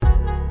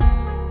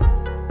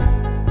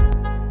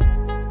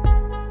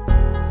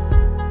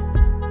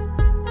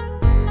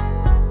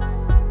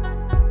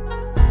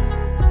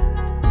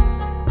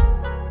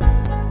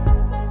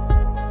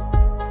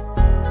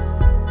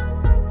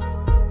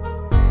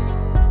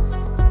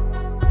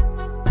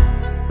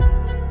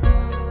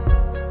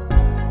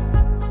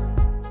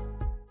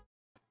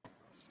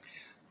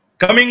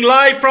Coming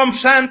live from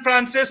San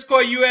Francisco,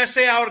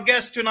 USA, our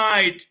guest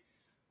tonight.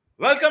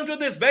 Welcome to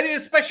this very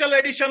special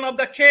edition of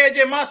the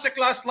KJ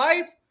Masterclass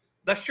Live,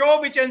 the show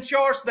which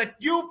ensures that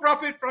you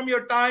profit from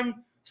your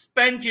time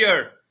spent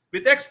here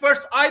with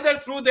experts either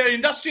through their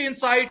industry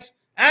insights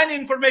and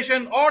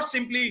information or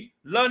simply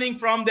learning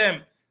from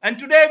them. And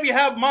today we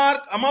have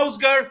Mark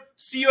Amausgar,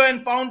 CEO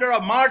and founder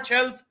of March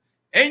Health,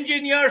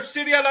 engineer,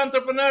 serial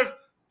entrepreneur,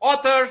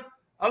 author,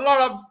 a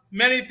lot of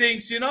many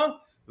things,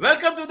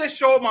 Welcome to the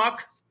show,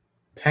 Mark.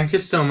 Thank you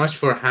so much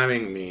for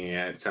having me.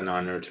 It's an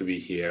honor to be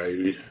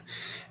here.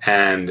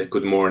 And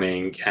good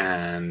morning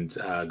and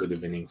good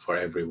evening for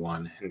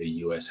everyone in the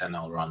US and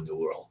all around the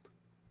world.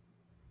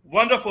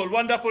 Wonderful,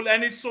 wonderful.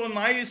 And it's so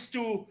nice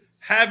to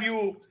have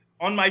you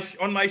on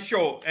my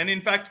show. And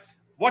in fact,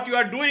 what you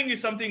are doing is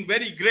something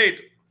very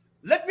great.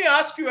 Let me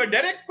ask you a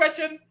direct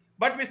question,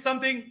 but with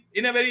something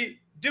in a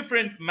very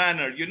different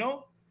manner.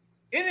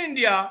 In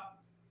India,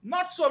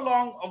 not so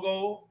long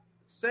ago,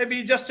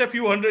 maybe just a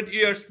few hundred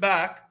years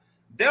back,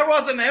 there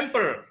was an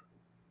emperor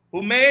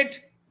who made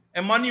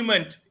a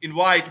monument in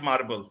white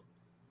marble.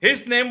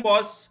 His name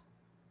was,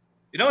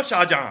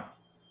 Shah Jahan.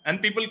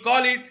 And people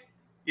call it,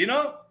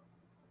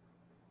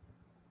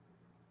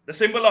 the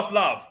symbol of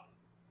love.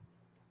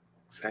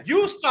 Exactly.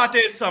 You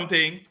started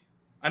something,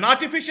 an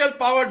artificial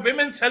powered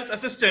women's health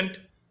assistant,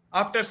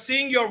 after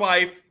seeing your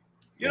wife,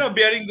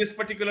 bearing this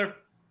particular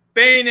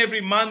pain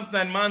every month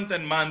and month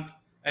and month.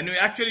 And you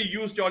actually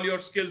used all your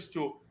skills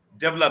to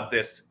develop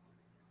this.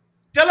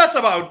 Tell us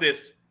about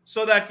this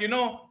so that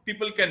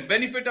people can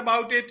benefit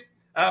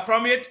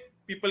from it.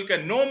 People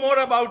can know more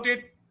about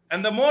it,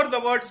 and the more the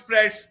word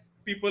spreads,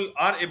 people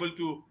are able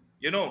to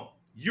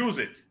use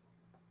it.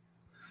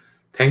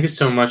 Thank you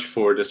so much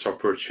for this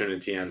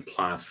opportunity and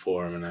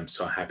platform, and I'm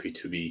so happy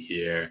to be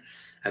here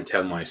and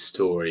tell my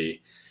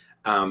story.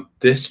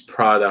 This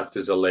product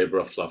is a labor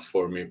of love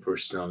for me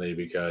personally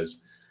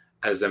because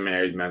as a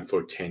married man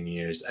for 10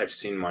 years, I've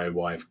seen my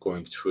wife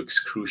going through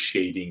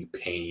excruciating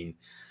pain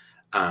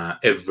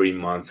every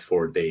month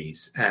for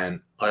days. And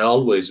I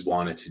always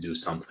wanted to do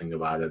something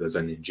about it as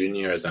an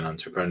engineer, as an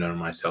entrepreneur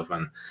myself,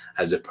 and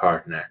as a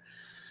partner.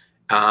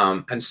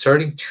 And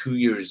starting 2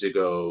 years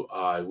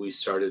ago, we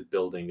started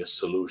building a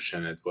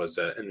solution. It was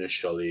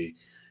initially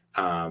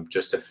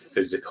just a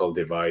physical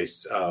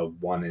device,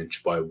 1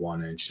 inch by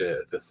 1 inch.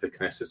 The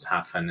thickness is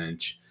half an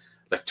inch,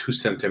 like 2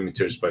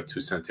 centimeters by 2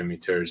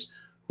 centimeters,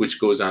 which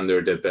goes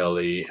under the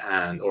belly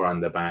or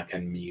on the back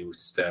and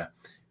mutes the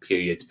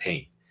period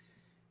pain.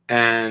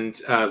 And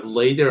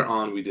later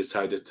on, we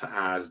decided to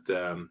add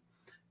the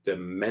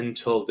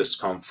mental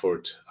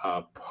discomfort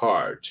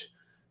part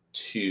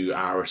to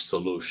our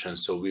solution.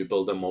 So we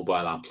built a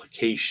mobile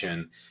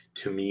application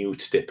to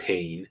mute the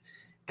pain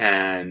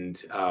and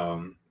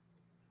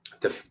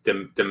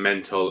the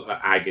mental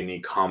agony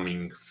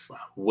coming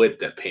with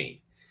the pain.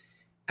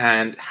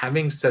 And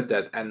having said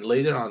that, and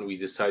later on, we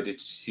decided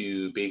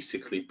to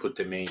basically put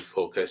the main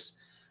focus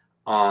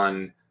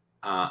on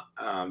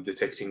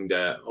detecting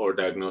or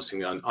diagnosing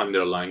the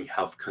underlying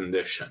health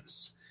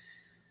conditions.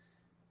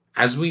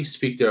 As we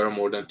speak, there are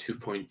more than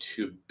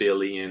 2.2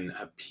 billion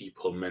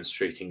people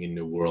menstruating in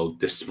the world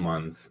this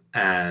month,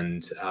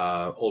 and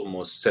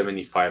almost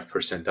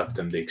 75% of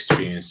them, they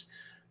experience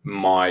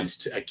mild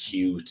to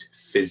acute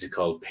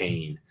physical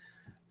pain,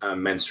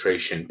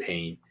 menstruation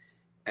pain.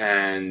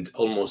 And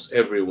almost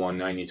everyone,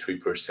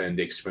 93%,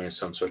 they experience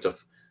some sort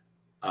of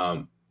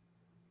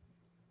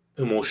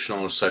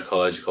emotional or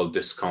psychological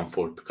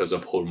discomfort because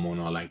of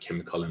hormonal and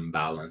chemical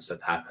imbalance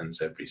that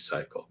happens every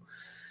cycle.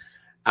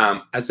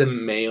 As a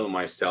male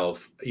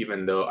myself,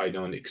 even though I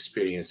don't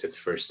experience it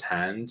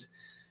firsthand,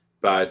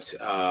 but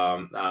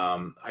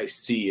I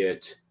see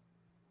it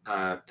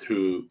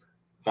through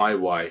my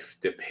wife,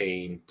 the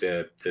pain,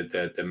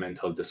 the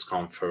mental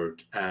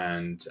discomfort,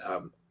 and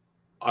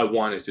I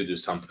wanted to do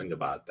something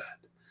about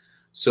that.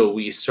 So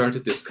we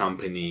started this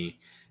company,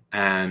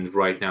 and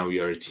right now we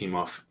are a team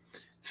of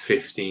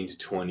 15 to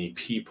 20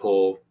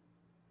 people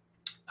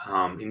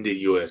in the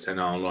US and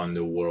all around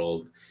the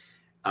world,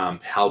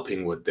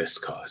 helping with this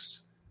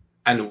cause.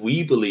 And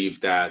we believe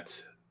that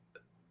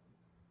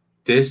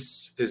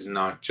this is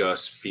not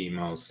just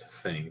females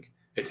thing,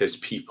 it is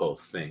people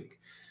thing,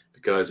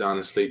 because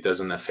honestly, it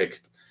doesn't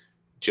affect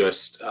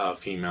just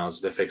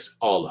females, it affects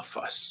all of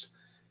us.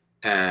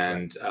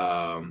 And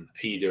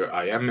either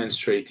I am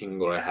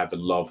menstruating or I have a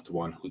loved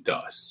one who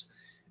does.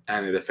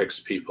 And it affects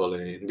people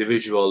in an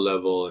individual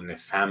level, in a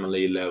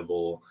family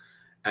level,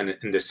 and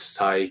in the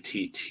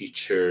society,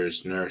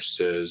 teachers,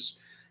 nurses,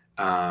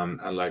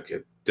 and like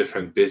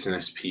different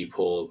business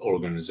people,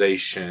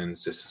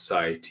 organizations, the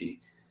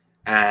society.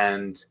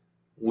 And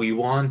we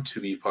want to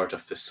be part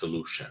of the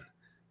solution,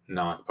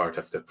 not part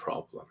of the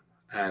problem.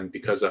 And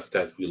because of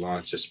that, we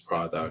launched this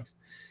product,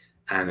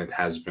 and it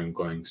has been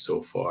going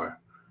so far.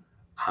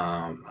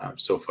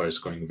 So far, it's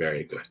going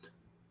very good.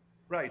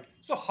 Right.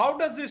 So how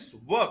does this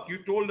work?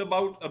 You told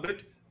about a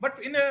bit, but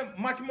in a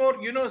much more,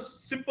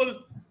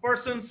 simple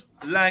person's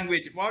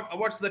language.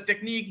 What's the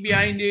technique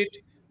behind it?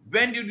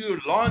 When did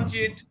you launch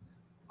it?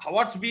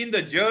 what's been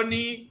the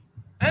journey,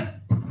 and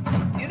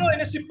in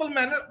a simple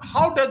manner,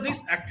 how does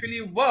this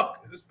actually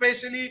work,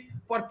 especially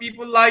for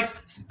people like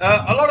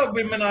a lot of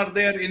women are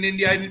there in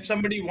India, and if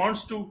somebody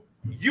wants to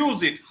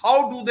use it,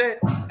 how do they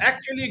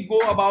actually go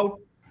about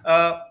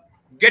uh,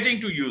 getting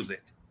to use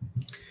it?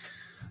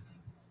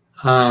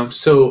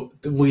 So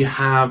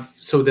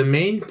the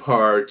main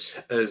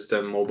part is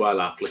the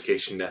mobile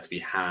application that we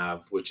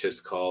have, which is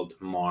called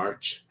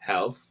March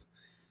Health,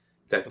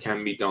 that Okay.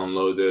 can be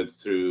downloaded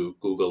through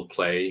Google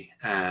Play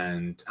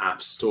and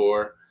App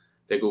Store.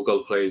 The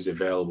Google Play is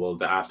available.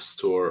 The App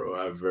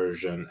Store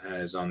version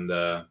is on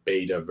the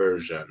beta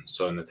version,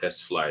 so in the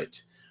test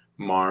flight.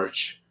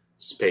 March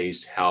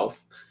Space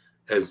Health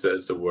is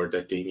the word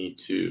that they need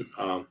to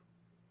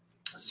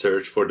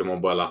search for the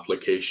mobile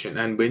application.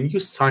 And when you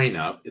sign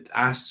up, it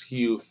asks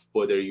you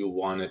whether you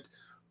want it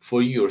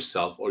for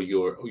yourself or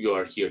you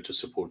are here to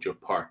support your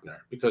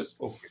partner. Because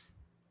Okay.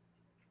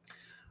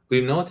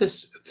 we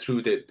noticed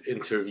through the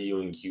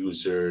interviewing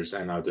users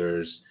and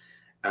others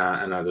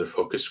and other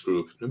focus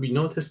group, we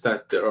noticed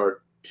that there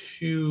are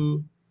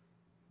two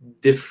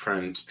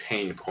different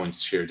pain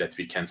points here that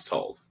we can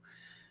solve.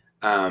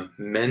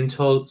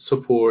 Mental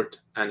support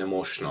and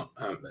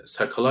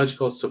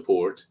psychological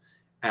support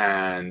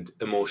and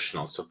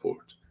emotional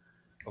support.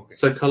 Okay.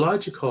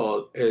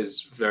 Psychological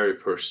is very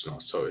personal,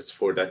 so it's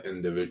for that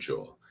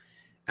individual.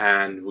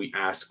 And we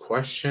ask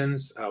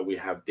questions. We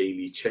have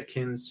daily check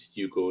ins.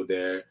 You go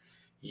there,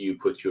 you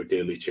put your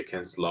daily check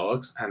ins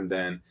logs, and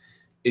then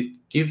it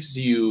gives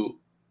you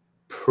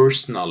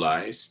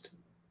personalized,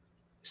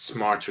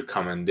 smart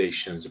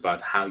recommendations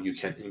about how you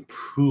can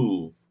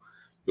improve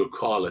your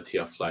quality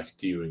of life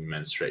during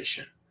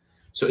menstruation.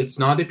 So it's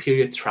not a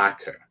period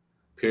tracker.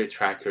 Period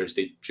trackers,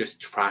 they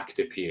just track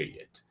the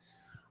period.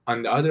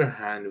 On the other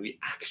hand, we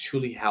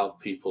actually help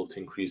people to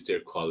increase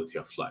their quality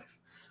of life.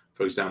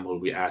 For example,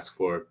 we ask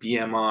for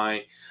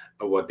BMI,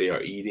 what they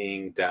are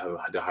eating, the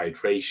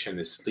hydration,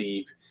 the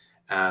sleep,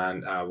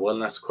 and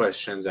wellness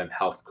questions and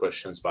health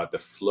questions about the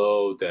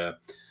flow, the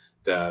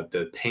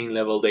pain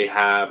level they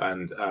have,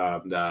 and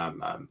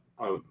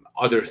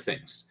other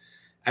things.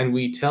 And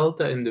we tell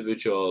the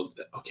individual,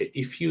 okay,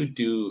 if you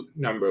do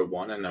number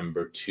one and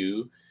number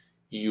two,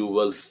 you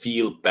will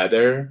feel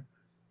better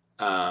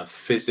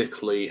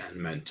physically and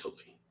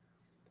mentally.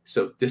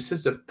 So this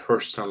is the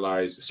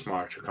personalized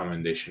smart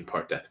recommendation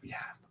part that we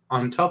have.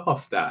 On top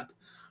of that,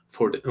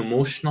 for the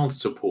emotional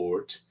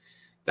support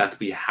that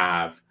we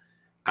have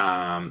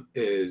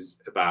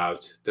is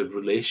about the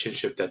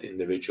relationship that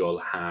individual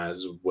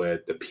has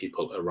with the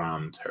people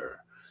around her.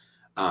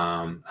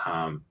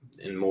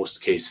 In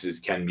most cases,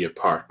 it can be a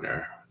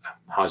partner,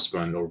 a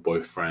husband or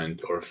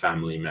boyfriend or a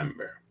family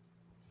member.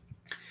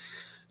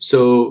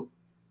 So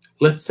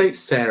let's say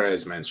Sarah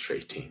is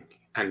menstruating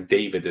and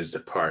David is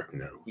the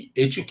partner. We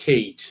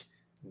educate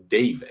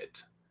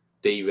David.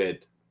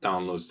 David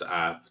downloads the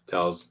app,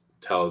 tells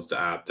the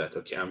app that,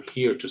 okay, I'm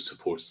here to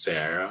support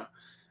Sarah.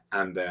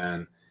 And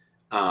then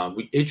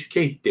we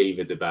educate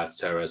David about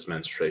Sarah's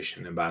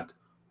menstruation, about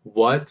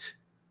what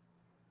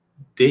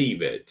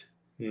David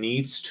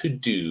needs to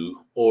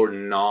do or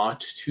not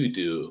to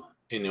do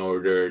in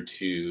order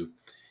to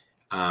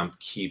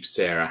keep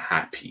Sarah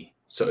happy.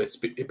 So it's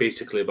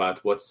basically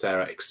about what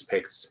Sarah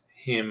expects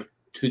him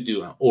to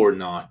do or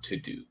not to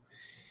do.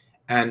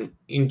 And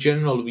in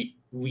general,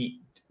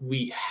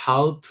 we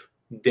help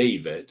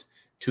David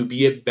to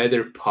be a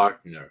better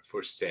partner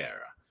for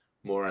Sarah,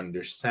 more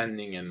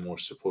understanding and more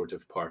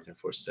supportive partner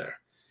for Sarah.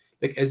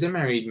 Like as a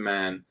married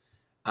man,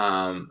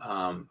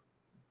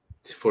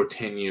 for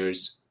 10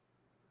 years,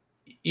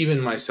 even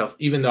myself,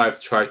 even though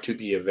I've tried to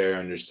be a very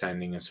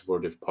understanding and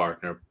supportive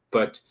partner,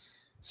 but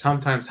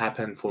sometimes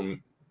happened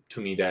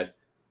to me that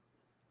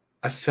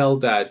I felt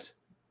that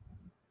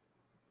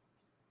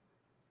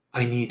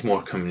I need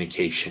more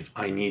communication.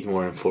 I need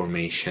more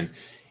information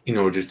in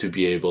order to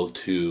be able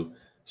to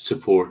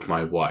support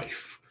my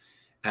wife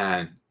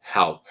and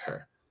help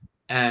her.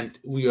 And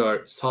we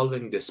are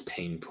solving this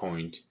pain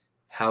point,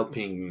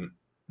 helping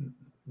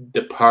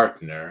the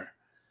partner,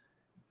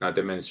 not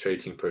the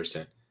menstruating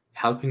person,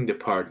 helping the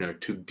partner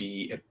to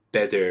be a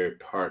better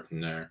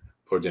partner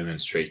for the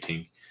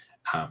menstruating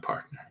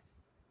partner.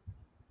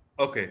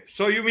 Okay,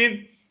 so you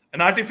mean an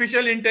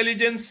artificial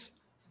intelligence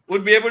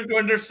would be able to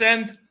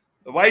understand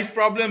the wife's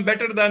problem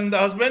better than the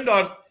husband,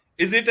 or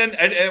is it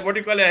what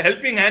you call a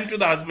helping hand to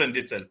the husband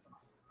itself?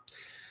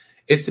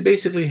 It's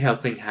basically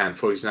helping hand.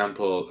 For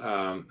example,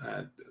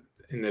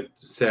 in the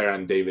Sarah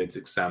and David's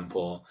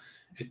example,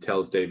 it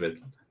tells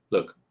David,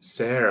 look,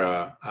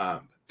 Sarah,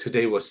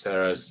 today was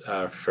Sarah's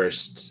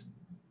first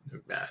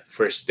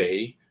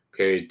day,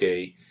 period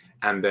day,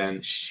 and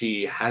then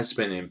she has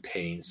been in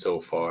pain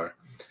so far.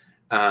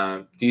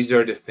 These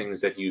are the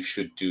things that you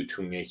should do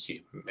to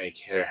make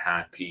her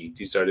happy.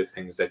 These are the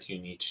things that you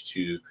need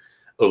to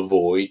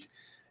avoid.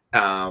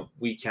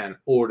 We can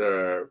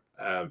order.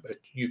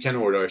 You can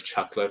order a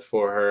chocolate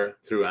for her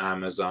through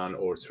Amazon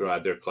or through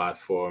other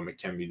platform. It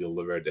can be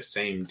delivered the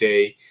same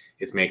day.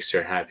 It makes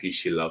her happy.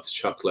 She loves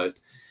chocolate.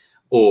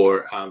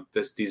 or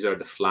these are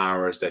the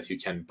flowers that you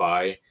can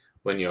buy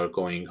when you're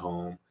going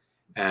home,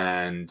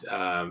 and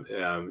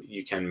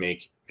you can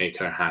make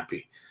her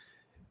happy.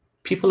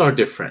 People are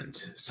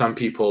different. Some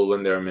people,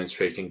 when they're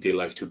menstruating, they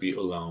like to be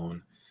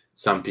alone.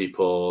 Some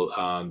people,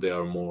 they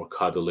are more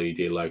cuddly.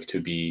 They like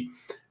to be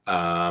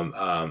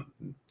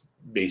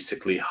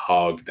basically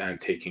hugged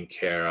and taken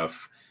care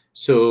of.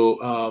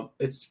 So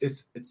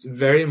it's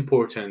very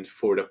important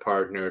for the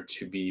partner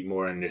to be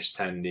more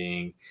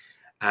understanding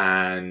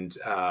and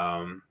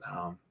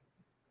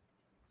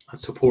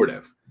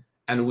supportive,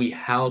 and we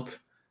help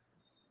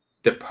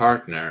the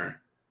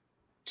partner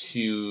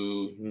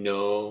to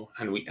know,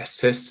 and we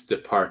assist the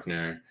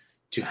partner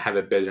to have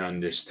a better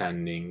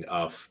understanding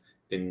of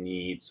the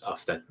needs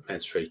of that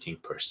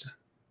menstruating person.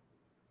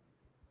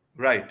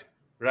 Right,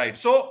 right.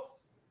 So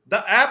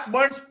the app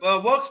works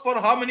for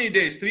how many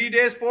days? 3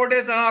 days, 4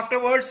 days, and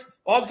afterwards,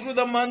 all through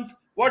the month.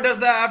 What does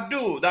the app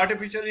do? The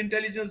artificial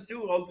intelligence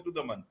do all through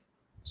the month?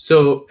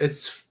 So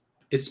it's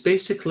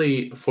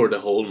basically for the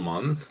whole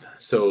month.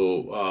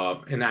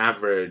 So in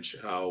average,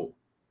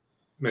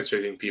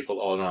 menstruating people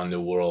all around the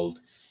world,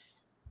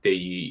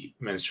 they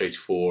menstruate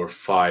for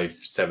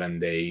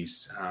 5-7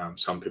 days.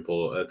 Some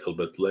people a little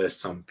bit less,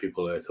 some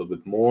people a little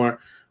bit more,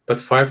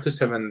 but 5 to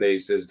 7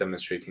 days is the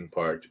menstruating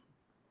part.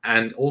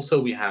 And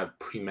also we have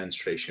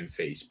pre-menstruation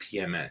phase,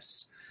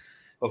 PMS.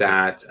 Okay.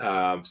 That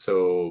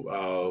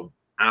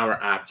our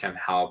app can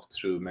help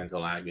through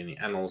mental agony,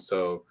 and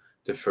also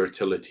the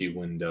fertility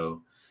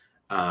window,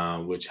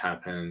 which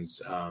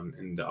happens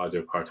in the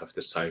other part of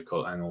the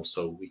cycle, and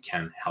also we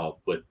can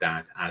help with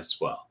that as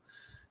well.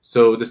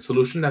 So the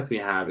solution that we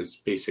have is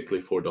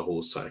basically for the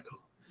whole cycle.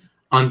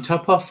 On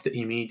top of the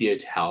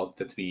immediate help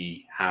that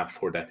we have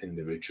for that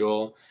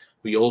individual,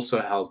 we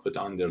also help with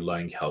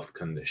underlying health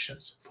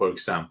conditions. For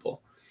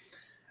example,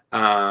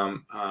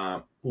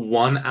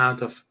 1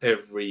 out of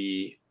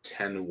every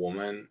 10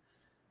 women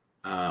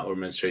or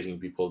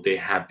menstruating people, they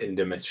have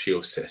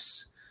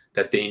endometriosis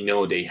that they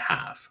know they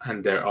have.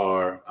 And there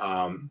are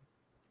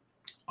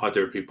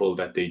other people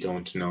that they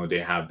don't know they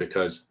have,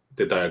 because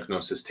the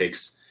diagnosis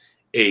takes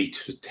 8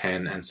 to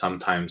 10 and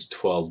sometimes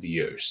 12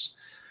 years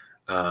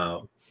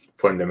for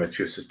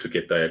endometriosis to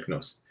get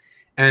diagnosed.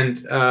 And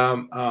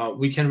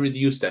we can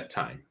reduce that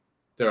time.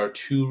 There are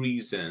 2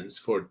 reasons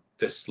for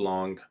this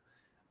long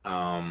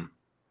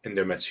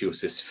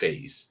endometriosis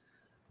phase.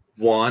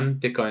 One,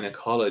 the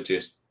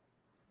gynecologist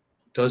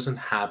doesn't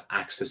have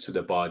access to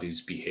the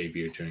body's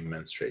behavior during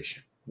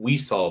menstruation. We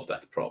solve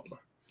that problem.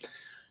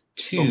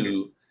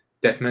 2,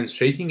 that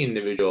menstruating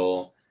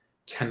individual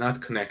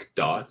cannot connect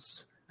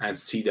dots and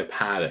see the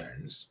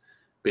patterns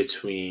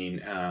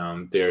between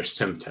their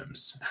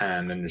symptoms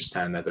and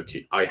understand that,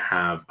 okay, I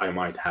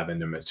might have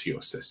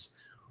endometriosis.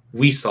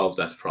 We solve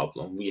that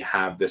problem. We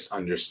have this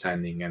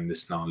understanding and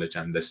this knowledge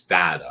and this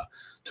data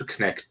to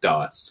connect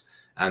dots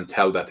and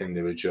tell that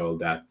individual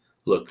that,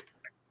 look,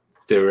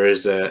 there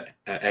is a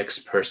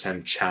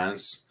X%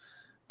 chance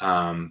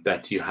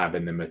that you have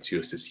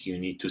endometriosis. You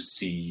need to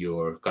see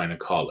your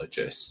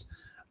gynecologist,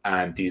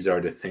 and these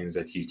are the things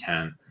that you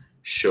can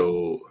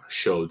show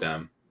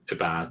them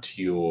about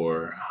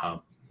your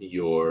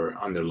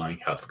underlying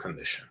health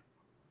condition.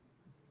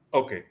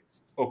 Okay.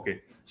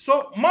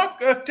 So, Mark,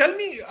 tell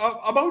me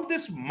about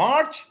this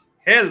March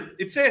Health.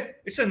 It's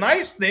a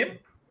nice name,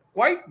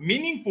 quite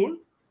meaningful.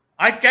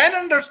 I can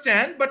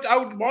understand, but I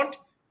would want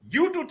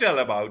you to tell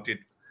about it.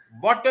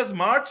 What does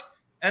March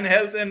and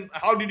Health, and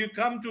how did you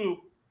come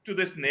to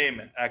this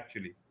name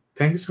actually?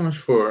 Thank you so much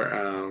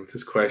for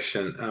this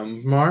question.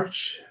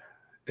 March,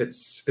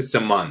 it's a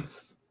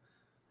month,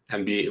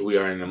 and we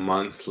are in a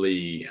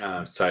monthly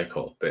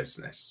cycle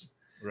business.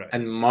 Right.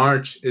 And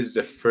March is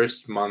the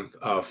first month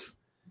of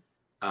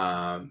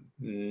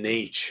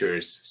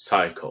nature's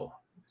cycle.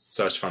 It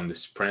starts from the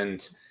spring.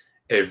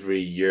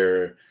 Every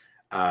year,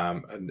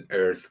 the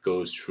Earth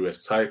goes through a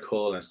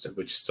cycle,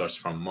 which starts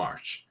from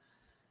March.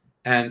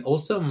 And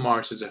also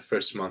March is the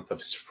first month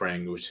of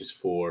spring, which is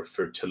for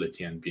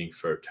fertility and being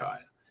fertile.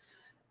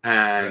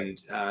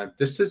 And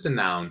this is the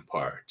noun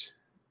part.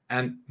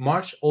 And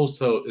March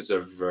also is a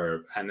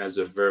verb. And as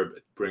a verb,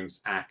 it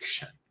brings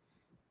action.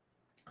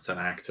 It's an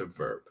active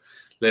verb.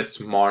 Let's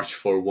march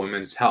for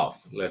women's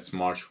health. Let's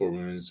march for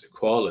women's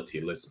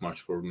equality. Let's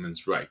march for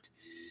women's right.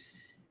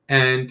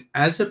 And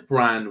as a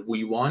brand,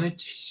 we wanted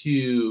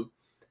to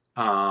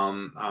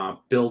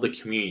build a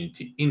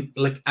community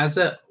as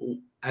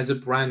a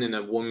brand in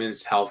a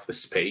women's health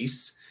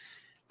space.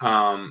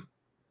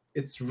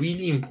 It's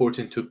really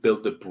important to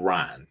build a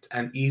brand.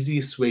 And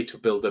easiest way to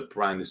build a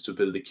brand is to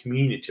build a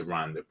community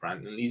around the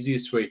brand. And the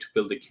easiest way to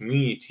build a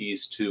community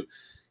is to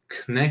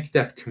connect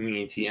that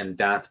community and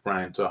that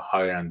brand to a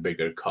higher and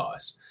bigger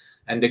cause.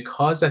 And the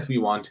cause that we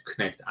want to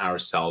connect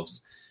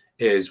ourselves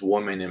is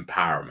women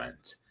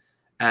empowerment.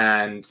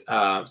 And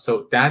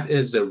so that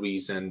is the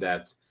reason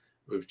that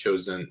we've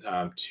chosen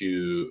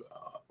to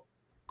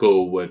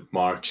go with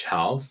March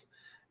Health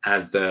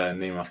as the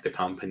name of the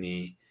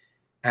company.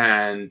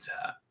 And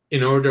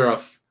in order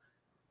of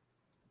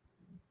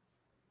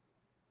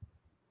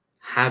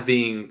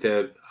having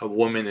the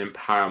woman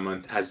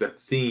empowerment as a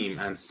theme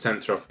and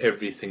center of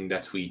everything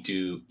that we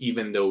do,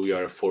 even though we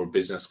are a for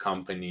business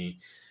company,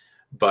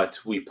 but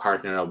we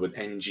partner up with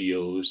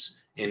NGOs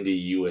in the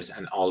US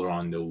and all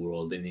around the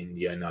world, in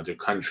India and other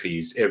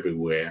countries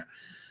everywhere,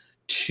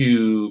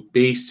 to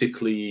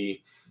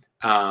basically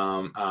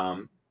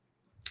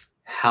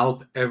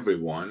help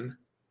everyone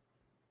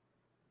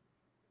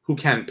who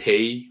can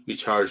pay. We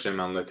charge them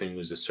and let them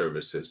use the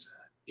services.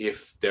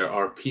 If there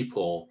are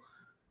people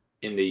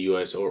in the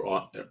US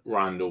or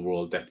around the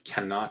world that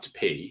cannot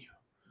pay,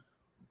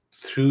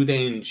 through the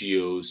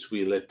NGOs,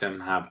 we let them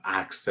have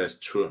access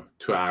to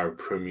our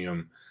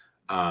premium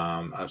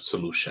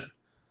solution,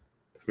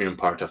 premium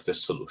part of the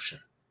solution.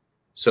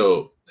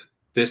 So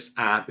this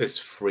app is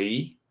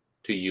free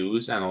to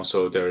use, and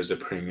also there is a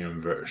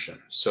premium version.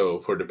 So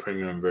for the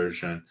premium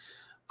version,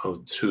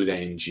 through the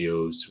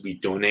NGOs, we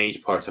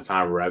donate part of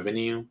our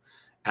revenue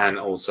and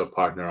also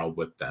partner up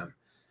with them.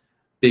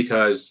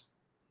 Because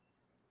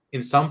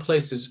in some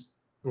places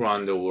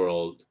around the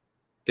world,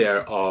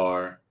 there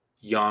are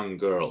young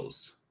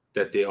girls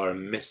that they are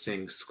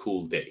missing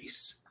school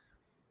days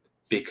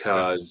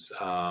because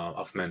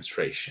of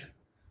menstruation.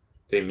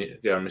 They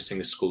are missing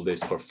the school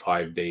days for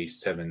 5 days,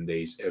 7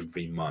 days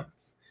every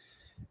month.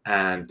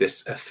 And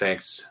this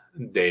affects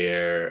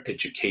their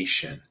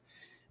education.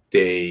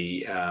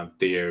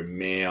 Their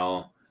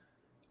male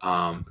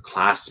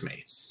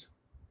classmates,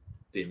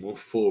 they move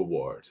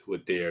forward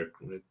with their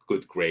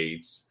good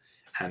grades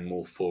and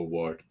move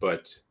forward.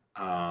 But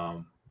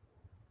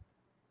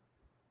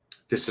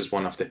this is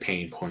one of the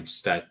pain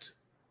points that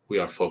we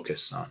are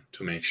focused on,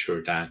 to make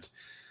sure that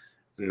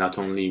not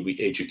only we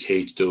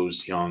educate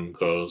those young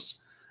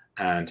girls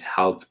and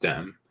help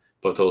them,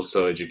 but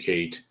also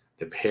educate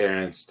the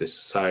parents, the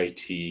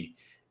society,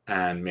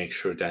 and make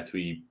sure that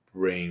we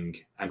bring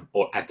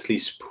or at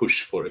least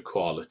push for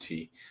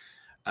equality.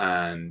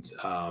 And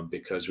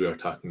because we are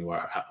talking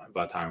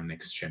about our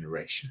next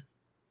generation.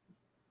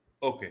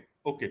 Okay.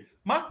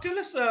 Mark, tell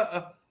us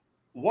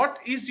what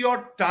is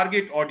your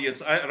target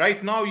audience?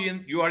 Right now,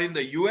 you are in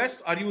the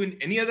US. Are you in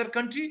any other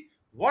country?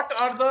 What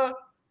are the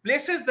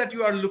places that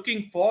you are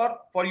looking for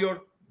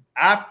your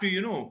app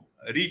to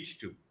reach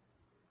to?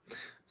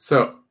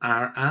 So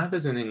our app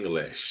is in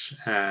English,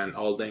 and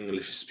all the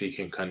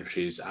English-speaking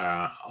countries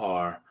are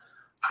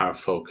our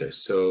focus.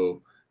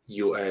 So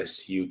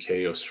US,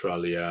 UK,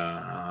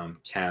 Australia,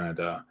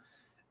 Canada,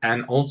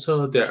 and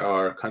also there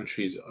are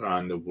countries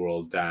around the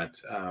world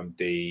that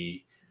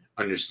they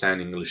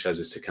understand English as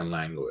a second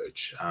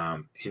language.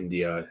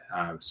 India,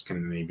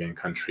 Scandinavian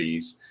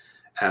countries,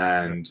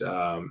 and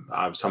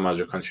some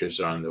other countries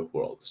around the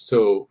world.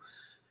 So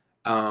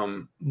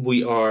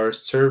we are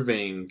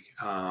serving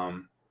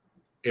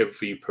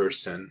every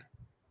person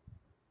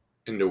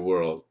in the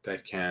world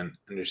that can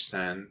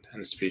understand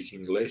and speak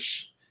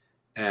English.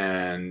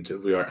 And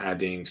we are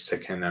adding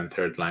second and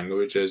third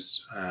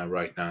languages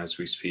right now as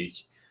we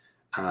speak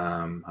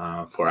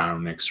for our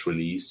next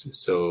release.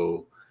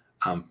 So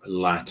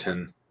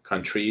Latin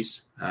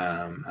countries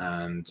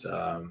and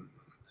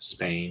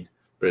Spain,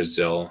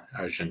 Brazil,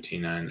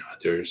 Argentina, and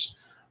others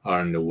are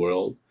in the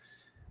world,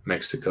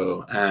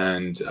 Mexico.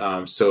 And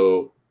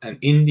and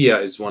India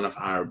is one of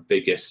our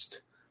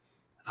biggest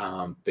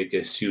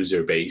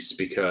user base,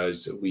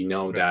 because we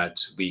know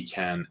that we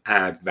can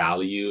add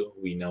value.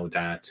 We know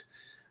that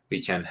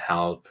we can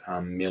help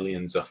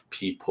millions of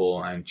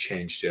people and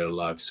change their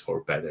lives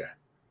for better.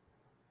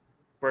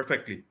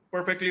 Perfectly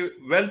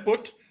well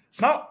put.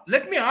 Now,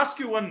 let me ask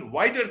you one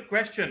wider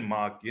question,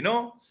 Mark.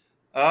 You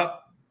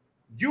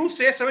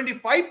say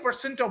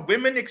 75% of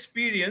women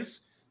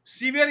experience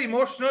severe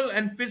emotional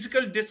and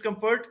physical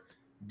discomfort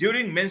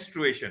during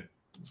menstruation,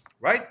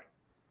 right?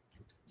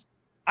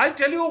 I'll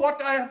tell you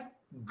what I have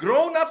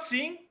grown up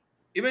seeing.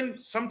 Even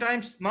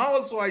sometimes now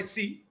also I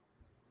see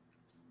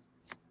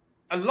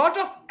a lot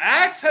of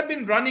ads have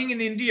been running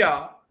in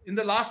India in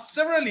the last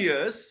several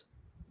years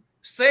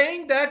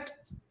saying that,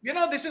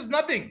 this is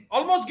nothing.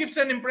 Almost gives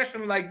an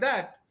impression like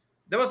that.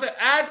 There was an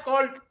ad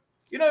called,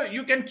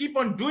 you can keep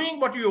on doing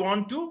what you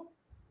want to.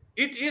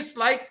 It is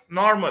like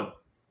normal.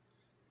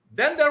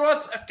 Then there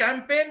was a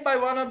campaign by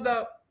one of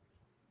the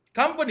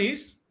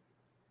companies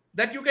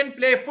that you can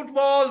play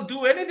football,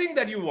 do anything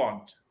that you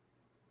want.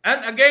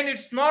 And again,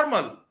 it's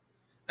normal.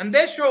 And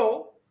they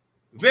show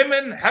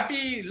women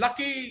happy,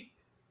 lucky,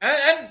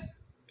 and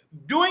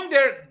doing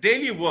their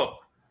daily work.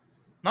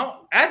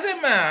 Now, as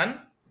a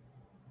man,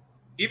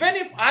 even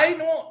if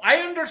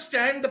I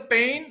understand the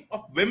pain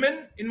of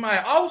women in my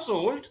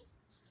household,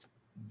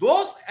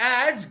 those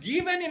ads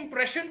give an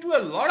impression to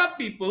a lot of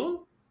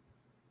people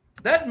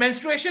that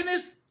menstruation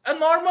is a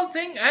normal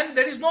thing and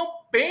there is no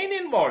pain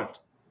involved.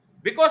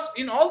 Because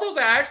in all those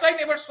ads, I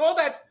never saw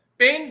that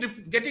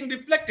pain getting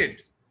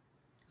reflected.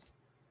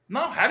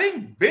 Now,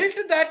 having built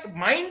that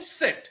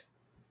mindset,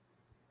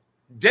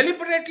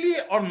 deliberately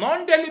or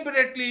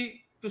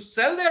non-deliberately, to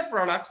sell their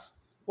products,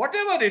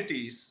 whatever it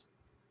is,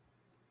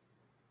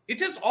 it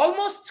has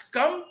almost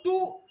come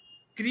to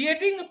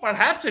creating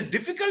perhaps a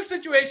difficult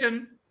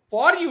situation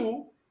for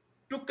you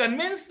to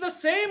convince the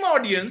same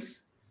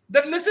audience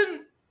that,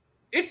 listen,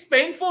 it's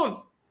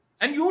painful.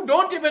 And you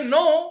don't even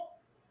know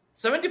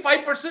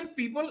 75%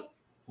 people,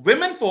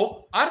 women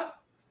folk, are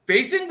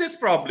facing this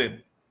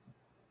problem.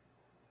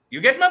 You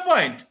get my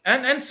point?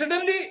 And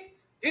suddenly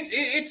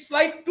it's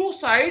like two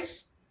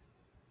sides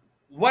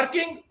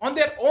working on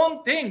their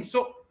own thing.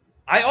 So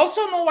I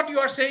also know what you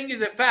are saying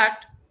is a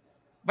fact,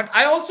 but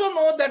I also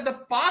know that the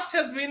past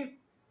has been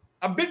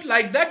a bit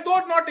like that, though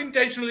not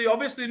intentionally.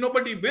 Obviously,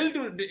 nobody will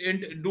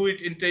do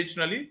it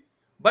intentionally.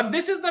 But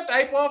this is the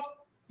type of,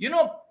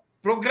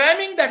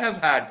 programming that has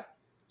had.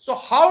 So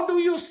how do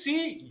you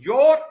see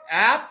your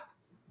app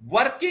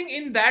working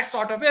in that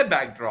sort of a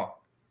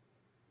backdrop?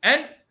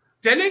 And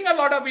telling a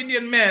lot of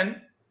Indian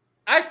men,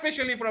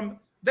 especially from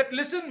that,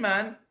 listen,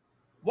 man,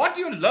 what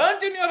you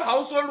learned in your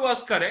household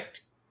was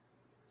correct.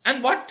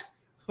 And what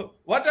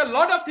a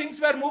lot of things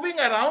were moving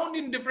around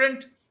in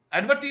different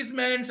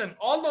advertisements and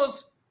all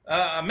those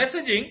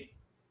messaging,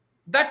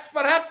 that's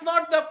perhaps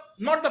not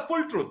the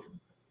full truth.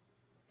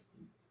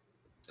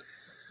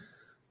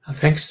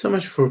 Thanks so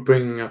much for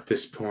bringing up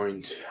this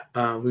point.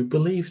 We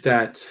believe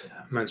that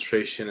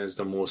menstruation is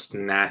the most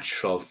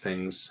natural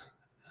things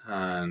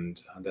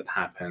and that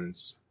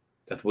happens.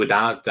 That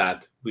without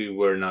that,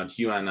 you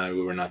and I,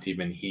 we were not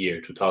even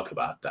here to talk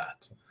about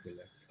that.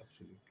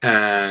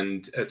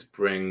 And it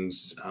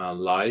brings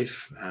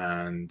life,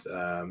 and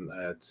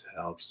it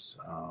helps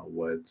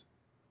with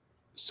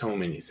so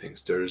many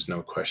things. There is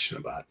no question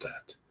about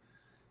that.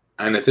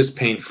 And it is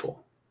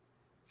painful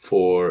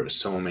for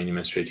so many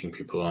menstruating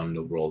people around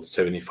the world.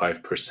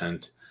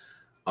 75%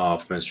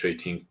 of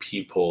menstruating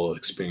people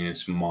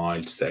experience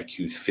mild to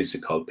acute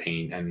physical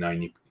pain, and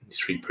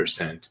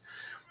 93%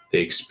 they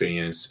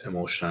experience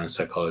emotional and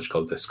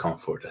psychological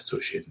discomfort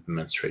associated with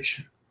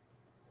menstruation.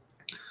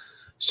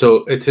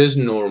 So it is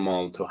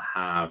normal to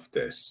have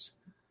this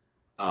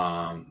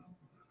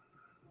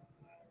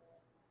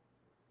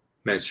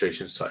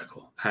menstruation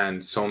cycle,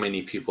 and so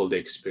many people, they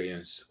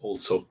experience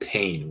also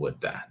pain with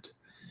that.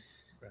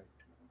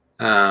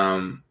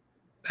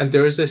 And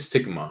there is a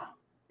stigma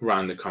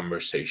around the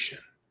conversation,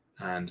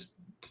 and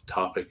the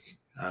topic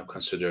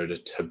considered a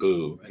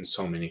taboo in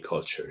so many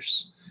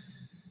cultures.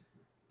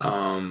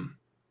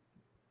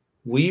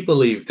 We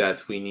believe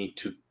that we need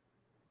to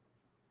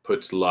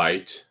put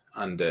light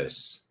on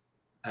this,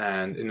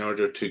 and in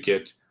order to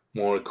get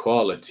more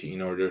equality,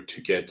 in order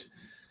to get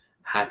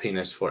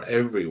happiness for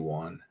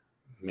everyone,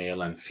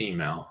 male and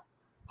female,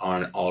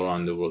 all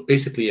around the world,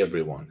 basically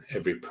everyone,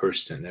 every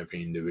person,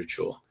 every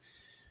individual,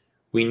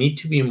 we need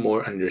to be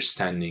more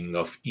understanding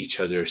of each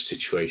other's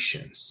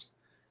situations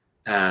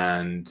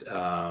and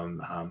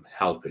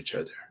help each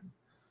other.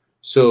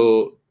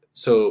 So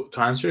to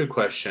answer your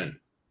question,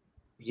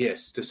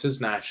 yes, this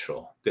is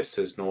natural, this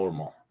is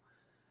normal,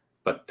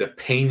 but the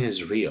pain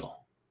is real.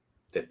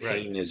 The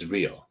pain is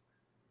real.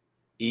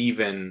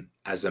 Even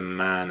as a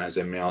man, as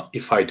a male,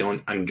 if I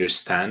don't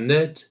understand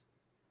it,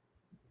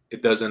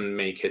 it doesn't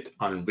make it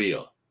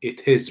unreal.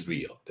 It is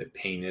real. The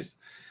pain is,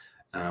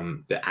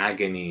 the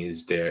agony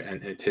is there,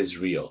 and it is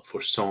real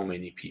for so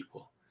many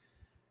people.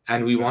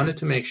 And we wanted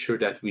to make sure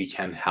that we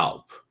can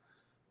help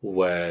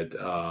with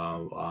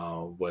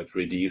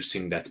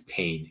reducing that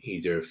pain,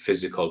 either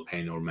physical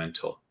pain or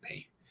mental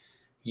pain.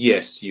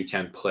 Yes, you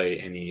can play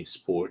any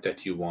sport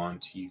that you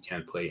want. You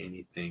can play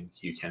anything.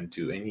 You can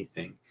do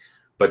anything.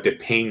 But the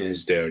pain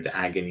is there. The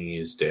agony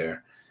is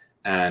there.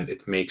 And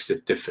it makes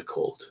it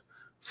difficult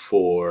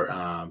for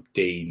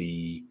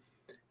daily,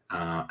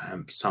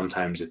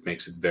 sometimes it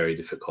makes it very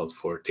difficult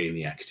for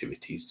daily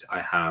activities.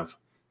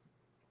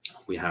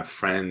 We have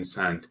friends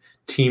and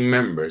team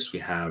members. We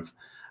have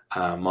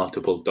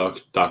multiple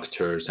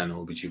doctors and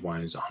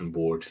OBGYNs on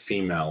board,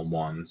 female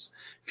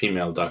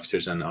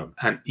doctors, and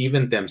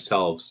even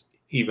themselves,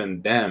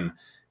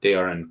 they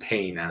are in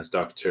pain as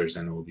doctors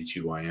and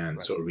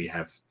OBGYNs, or we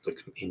have like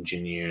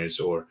engineers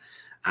or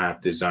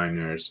app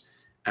designers,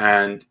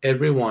 and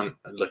everyone,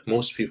 like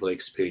most people,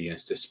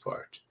 experience this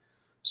part.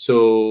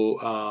 So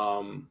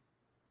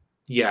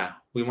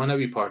we want to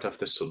be part of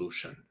the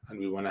solution, and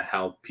we want to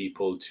help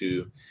people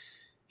to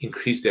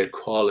increase their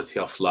quality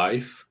of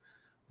life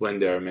when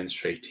they are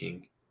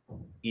menstruating,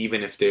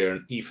 even if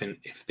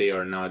they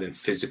are not in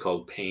physical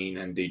pain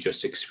and they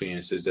just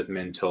experiences that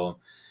mental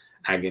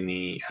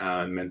agony,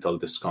 mental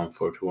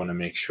discomfort. We want to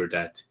make sure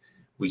that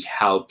we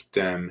help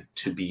them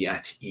to be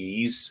at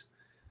ease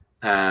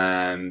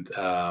and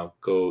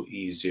go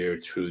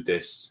easier through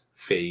this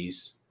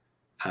phase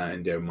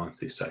in their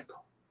monthly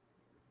cycle.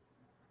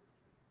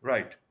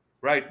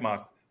 Right,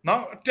 Mark.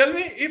 Now, tell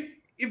me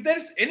if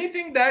there's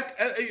anything that,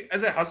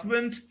 as a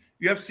husband,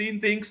 you have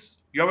seen things,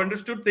 you have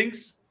understood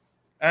things,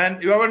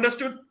 and you have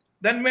understood,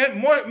 then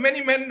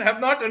many men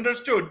have not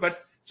understood.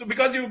 But so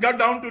because you got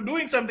down to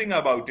doing something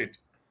about it,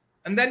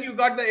 and then you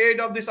got the aid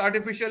of this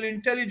artificial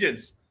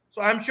intelligence.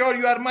 So I'm sure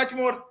you are much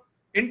more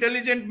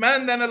intelligent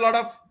man than a lot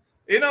of,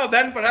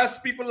 than perhaps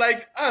people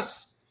like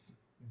us.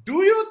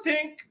 Do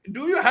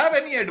you have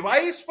any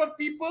advice for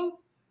people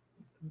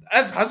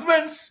as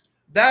husbands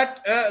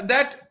that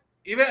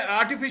even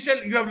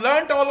artificial, you have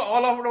learned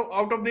all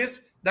out of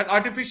this, that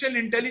artificial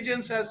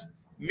intelligence has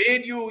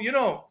made you,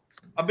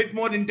 a bit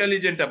more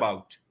intelligent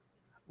about.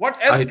 What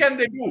else I can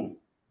they do?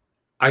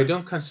 I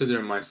don't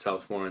consider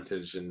myself more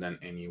intelligent than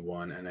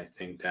anyone, and I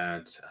think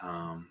that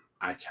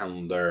I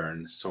can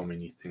learn so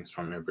many things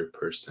from every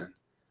person.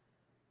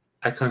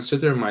 I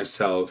consider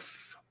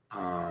myself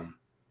an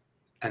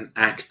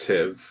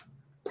active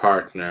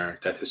partner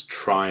that is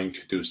trying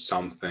to do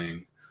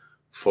something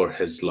for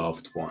his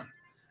loved one.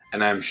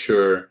 And I'm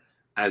sure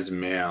as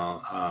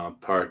male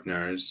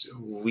partners,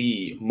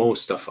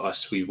 most of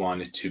us, we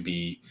wanted to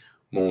be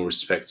more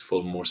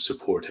respectful, more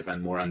supportive,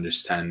 and more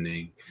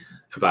understanding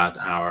about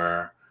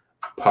our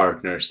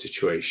partner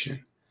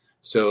situation.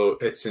 So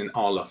it's in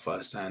all of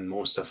us, and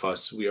most of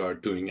us, we are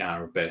doing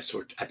our best,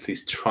 or at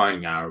least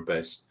trying our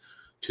best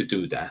to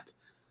do that.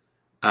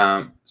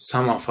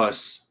 Some of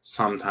us,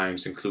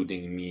 sometimes,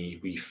 including me,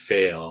 we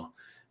fail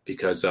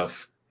because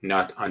of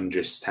not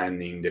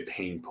understanding the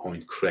pain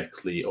point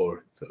correctly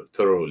or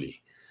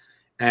thoroughly.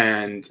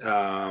 And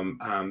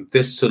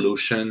this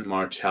solution,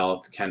 March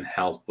Health, can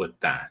help with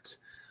that.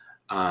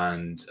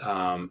 And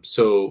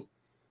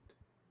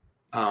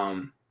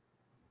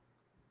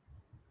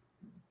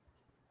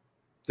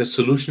the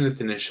solution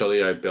that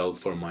initially I built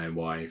for my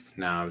wife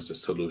now is a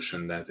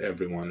solution that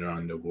everyone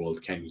around the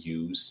world can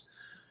use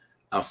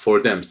for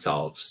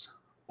themselves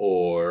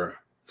or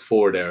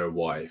for their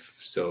wife.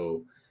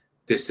 So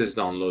this is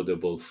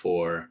downloadable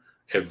for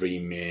every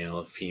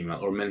male, female,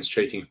 or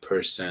menstruating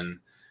person,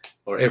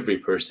 or every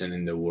person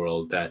in the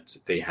world that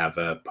they have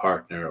a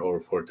partner, or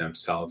for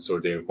themselves, or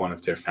they're one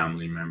of their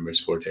family members,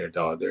 for their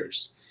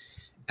daughters.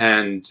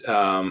 And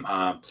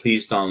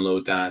please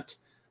download that.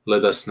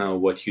 Let us know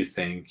what you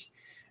think.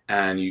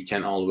 And you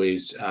can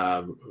always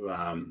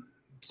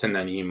send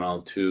an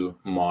email to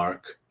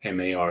Mark,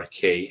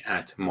 MARK,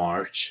 at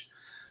march.health,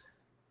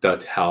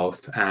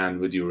 and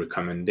with your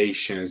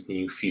recommendations,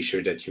 new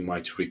feature that you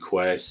might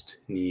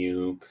request,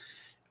 new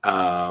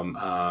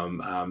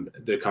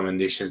the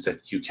recommendations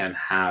that you can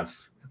have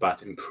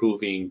about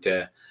improving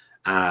the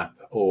app,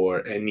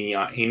 or any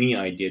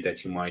idea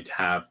that you might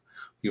have.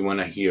 We want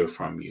to hear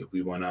from you.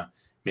 We want to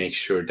make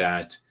sure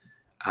that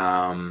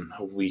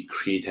we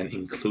create an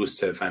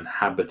inclusive and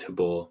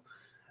habitable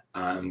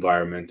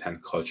environment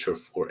and culture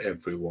for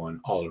everyone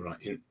all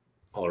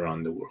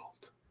around the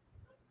world.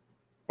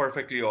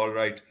 Perfectly all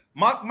right.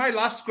 Mark, my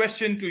last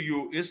question to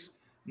you is,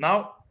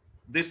 now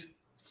this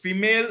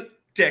female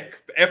tech,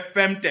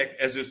 FM tech,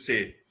 as you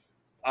say,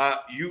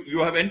 you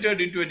have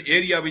entered into an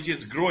area which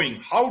is growing.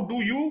 How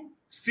do you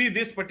see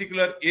this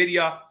particular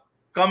area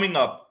coming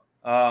up?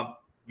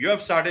 You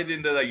have started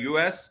in the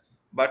US,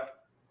 but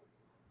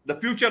the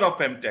future of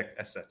femtech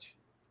as such.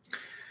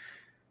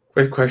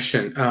 Great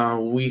question.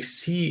 We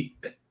see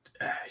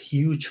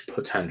huge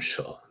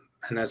potential.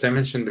 And as I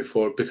mentioned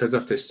before, because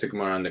of the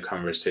stigma around the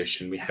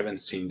conversation, we haven't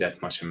seen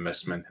that much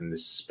investment in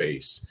this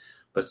space.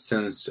 But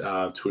since 2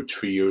 or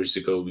 3 years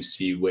ago, we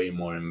see way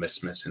more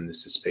investments in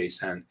this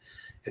space, and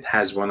it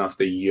has one of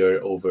the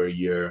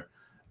year-over-year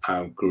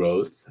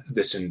growth.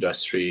 This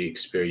industry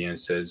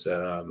experiences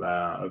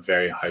a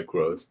very high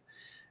growth,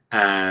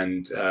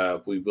 and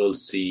we will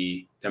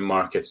see the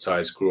market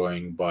size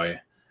growing by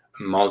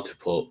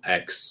multiple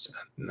X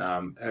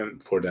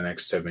for the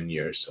next 7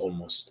 years,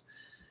 almost.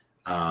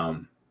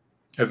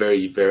 A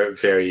very, very,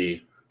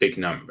 very big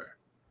number.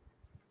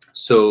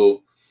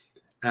 So,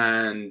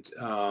 and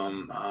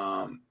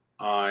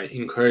I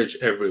encourage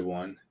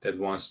everyone that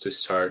wants to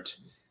start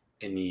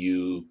a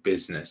new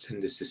business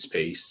in this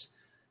space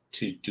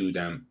to do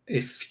them.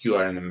 If you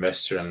are an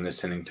investor and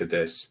listening to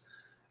this,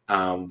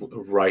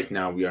 right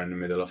now we are in the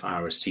middle of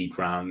our seed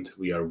round.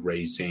 We are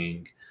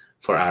raising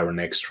for our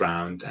next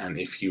round, and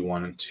if you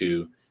wanted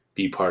to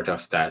be part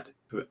of that,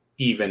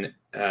 even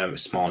a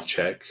small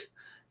check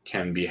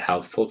can be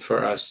helpful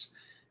for us.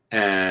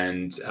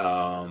 And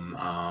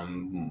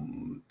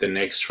the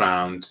next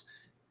round,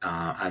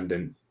 and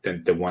then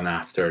the one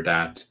after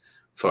that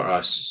for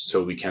us,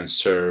 so we can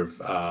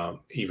serve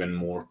even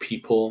more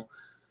people.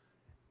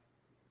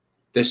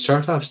 The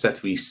startups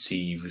that we've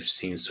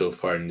seen so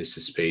far in this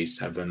space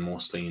have been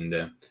mostly in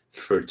the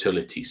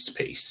fertility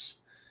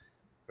space.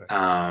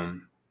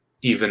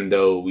 Even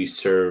though we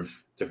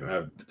serve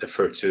the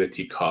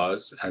fertility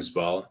cause as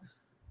well,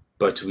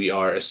 but we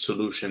are a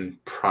solution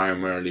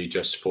primarily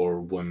just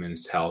for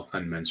women's health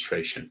and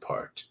menstruation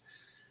part.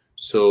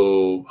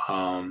 So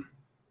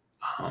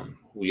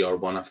we are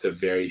one of the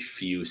very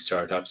few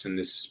startups in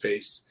this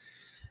space,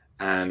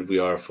 and we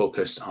are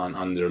focused on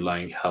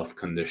underlying health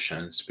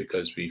conditions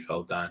because we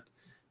felt that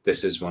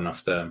this is one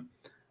of the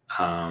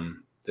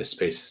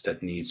spaces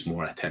that needs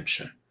more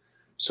attention.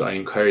 So I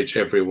encourage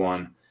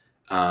everyone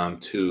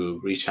to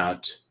reach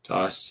out to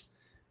us.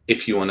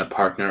 If you want to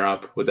partner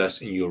up with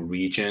us in your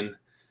region,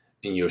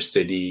 in your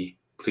city,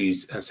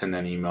 please send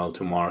an email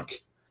to Mark,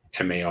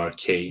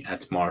 MARK,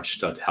 at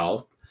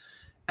march.health,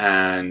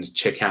 and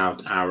check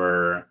out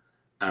our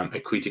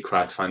equity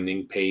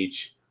crowdfunding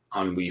page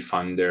on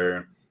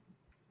WeFunder.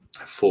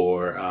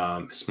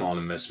 for small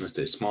investment.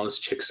 The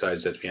smallest check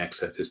size that we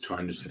accept is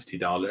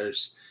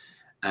 $250,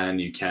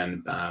 and you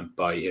can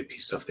buy a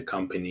piece of the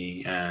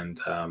company and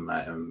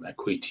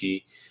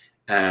equity,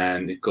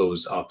 and it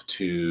goes up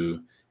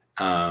to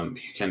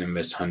you can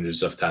invest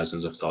hundreds of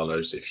thousands of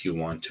dollars if you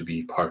want to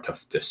be part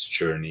of this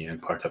journey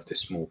and part of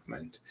this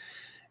movement.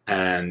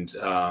 And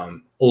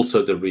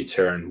also the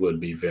return will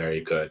be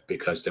very good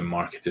because the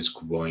market is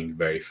growing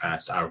very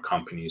fast. Our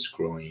company is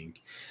growing,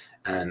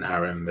 and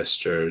our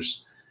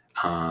investors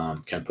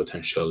can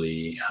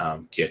potentially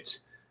get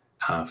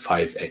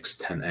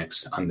 5x,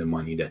 10x on the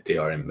money that they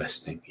are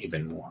investing,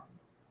 even more.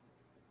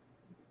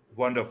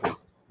 Wonderful.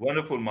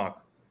 Wonderful, Mark.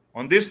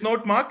 On this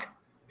note, Mark,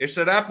 it's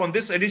a wrap on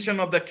this edition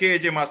of the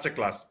KAJ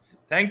Masterclass.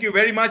 Thank you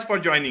very much for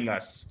joining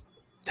us.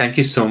 Thank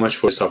you so much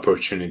for this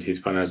opportunity.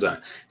 It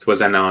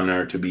was an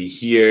honor to be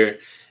here,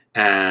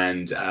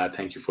 and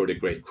thank you for the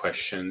great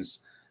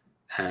questions,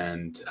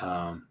 and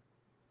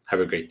have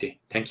a great day.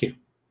 Thank you.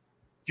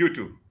 You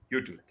too.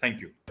 Thank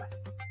you.